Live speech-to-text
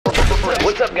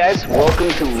up, guys? Welcome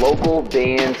to local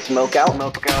band Smokeout.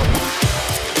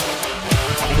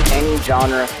 Any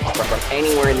genre from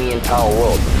anywhere in the entire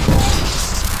world.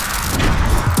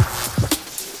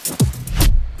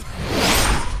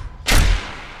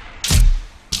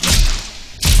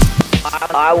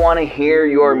 I want to hear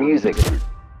your music.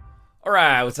 All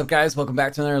right, what's up, guys? Welcome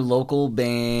back to another local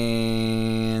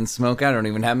band Smokeout. I don't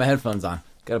even have my headphones on.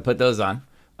 Got to put those on.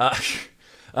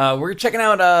 We're checking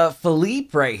out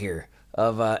Felip right here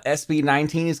of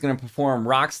SB19. He's going to perform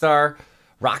Rocksta,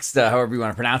 however you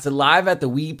want to pronounce it, live at the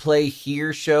We Play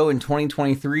Here show in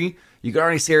 2023. You can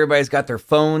already see everybody's got their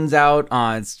phones out.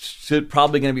 It's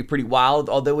probably going to be pretty wild,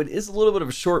 although it is a little bit of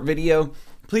a short video.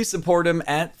 Please support him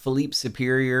at Felip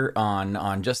Superior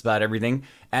on just about everything,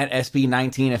 at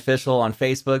SB19 Official on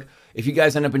Facebook. If you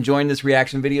guys end up enjoying this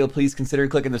reaction video, please consider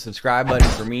clicking the subscribe button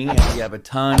for me. And we have a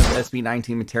ton of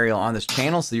SB19 material on this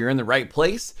channel, so you're in the right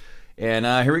place. And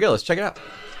here we go. Let's check it out.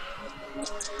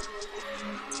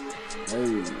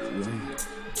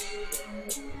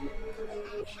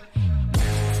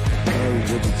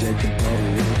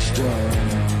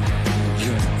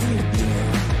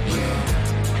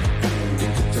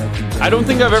 I don't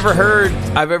think I've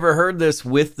ever heard this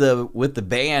with the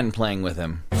band playing with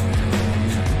him.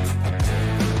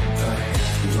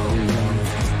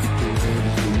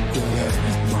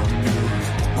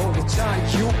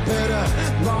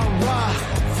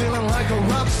 Feeling like a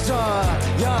rock star.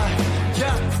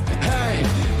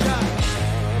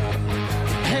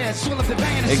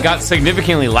 It got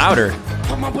significantly louder.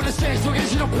 Come up on the stage, so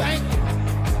get you to play.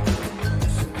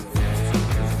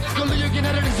 You get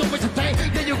out of this so much today,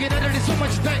 then you get out of this so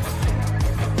much today.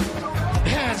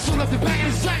 Hands full of the bang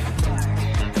and say,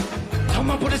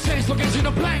 come up on the stage, so get you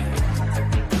to play.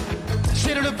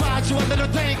 Shit on the vibe, you a little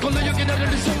thing, you get out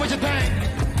of this so much today.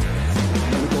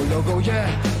 Logo,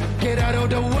 yeah. Get out of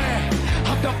the way.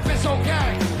 I'm the best,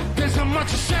 okay. There's not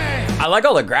much to say. I like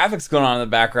all the graphics going on in the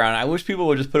background. I wish people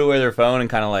would just put away their phone and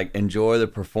kind of like enjoy the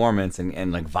performance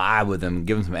and like vibe with them,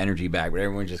 give them some energy back. But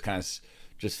everyone's just kind of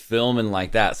just filming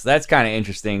like that. So that's kind of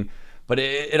interesting. But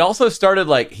it also started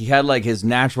like he had like his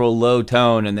natural low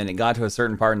tone, and then it got to a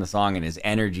certain part in the song and his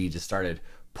energy just started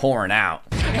pouring out.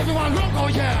 Everyone logo,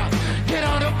 yeah. Get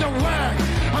out of the way.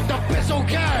 I'm the best,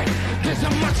 okay. There's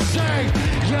not much to say,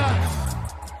 yeah.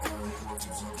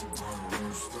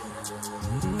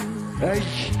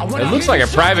 It looks like a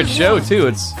private show too.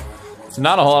 It's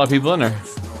not a whole lot of people in there.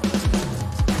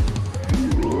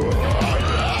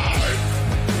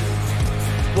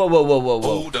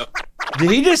 Whoa. Did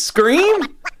he just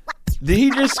scream? Did he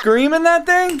just scream in that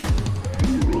thing?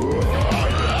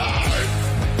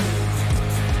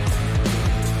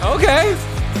 Okay.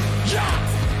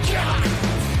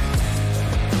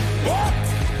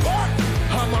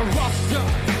 I'm a rockstar.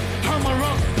 I'm a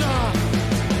rockstar.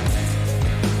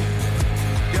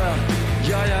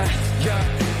 Yeah.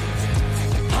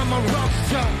 I'm a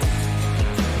rockstar.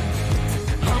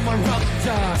 I'm a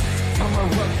rockstar. I'm a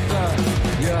rockstar.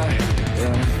 Yeah.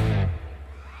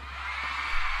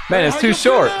 Man, it's too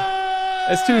short.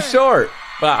 It's too short.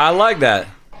 But I like that.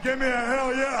 Give me a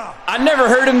hell yeah. I never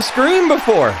heard him scream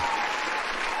before.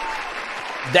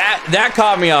 That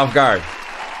caught me off guard.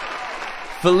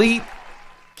 Felip,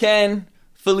 Ken,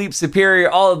 Felip Superior,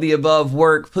 all of the above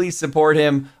work. Please support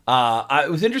him.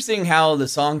 It was interesting how the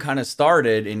song kind of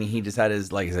started, and he just had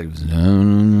his, like I said, he was,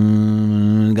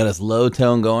 got his low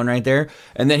tone going right there,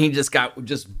 and then he just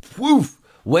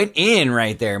went in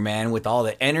right there, man, with all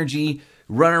the energy,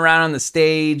 running around on the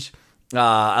stage.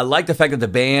 I like the fact that the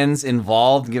band's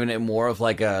involved, giving it more of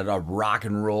like a rock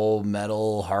and roll,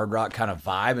 metal, hard rock kind of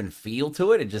vibe and feel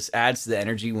to it. It just adds to the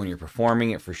energy when you're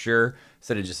performing it for sure,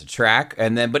 instead of just a track.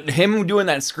 And then, but him doing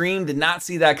that scream, did not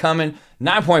see that coming.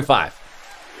 9.5.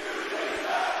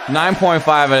 9.5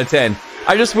 out of 10.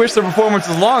 I just wish the performance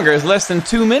was longer. It's less than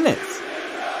 2 minutes.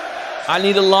 I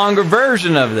need a longer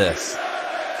version of this.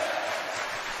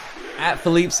 At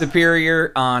Felip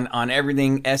Superior on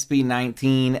everything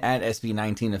SB19, at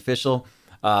SB19 Official.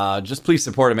 Just please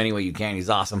support him any way you can. He's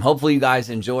awesome. Hopefully you guys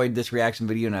enjoyed this reaction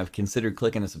video and have considered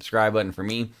clicking the subscribe button for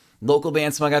me.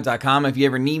 Localbandsmokeout.com. If you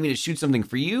ever need me to shoot something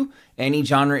for you, any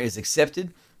genre is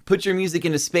accepted. Put your music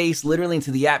into space, literally into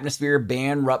the atmosphere.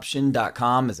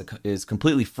 Bandruption.com is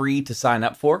completely free to sign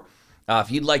up for.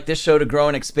 If you'd like this show to grow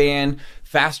and expand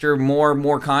faster,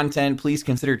 more content, please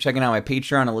consider checking out my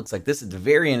Patreon. It looks like this at the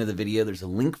very end of the video. There's a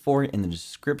link for it in the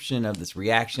description of this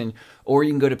reaction, or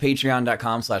you can go to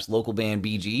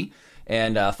patreon.com/localbandbg.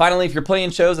 And finally, if you're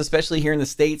playing shows, especially here in the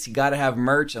States, you got to have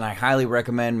merch, and I highly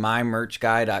recommend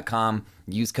mymerchguy.com.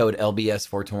 Use code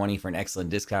LBS420 for an excellent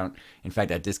discount. In fact,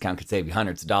 that discount could save you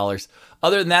hundreds of dollars.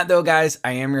 Other than that, though, guys,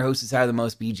 I am your host who's higher than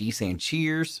most, BG, saying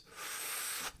cheers.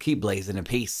 Keep blazing and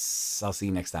peace. I'll see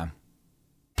you next time.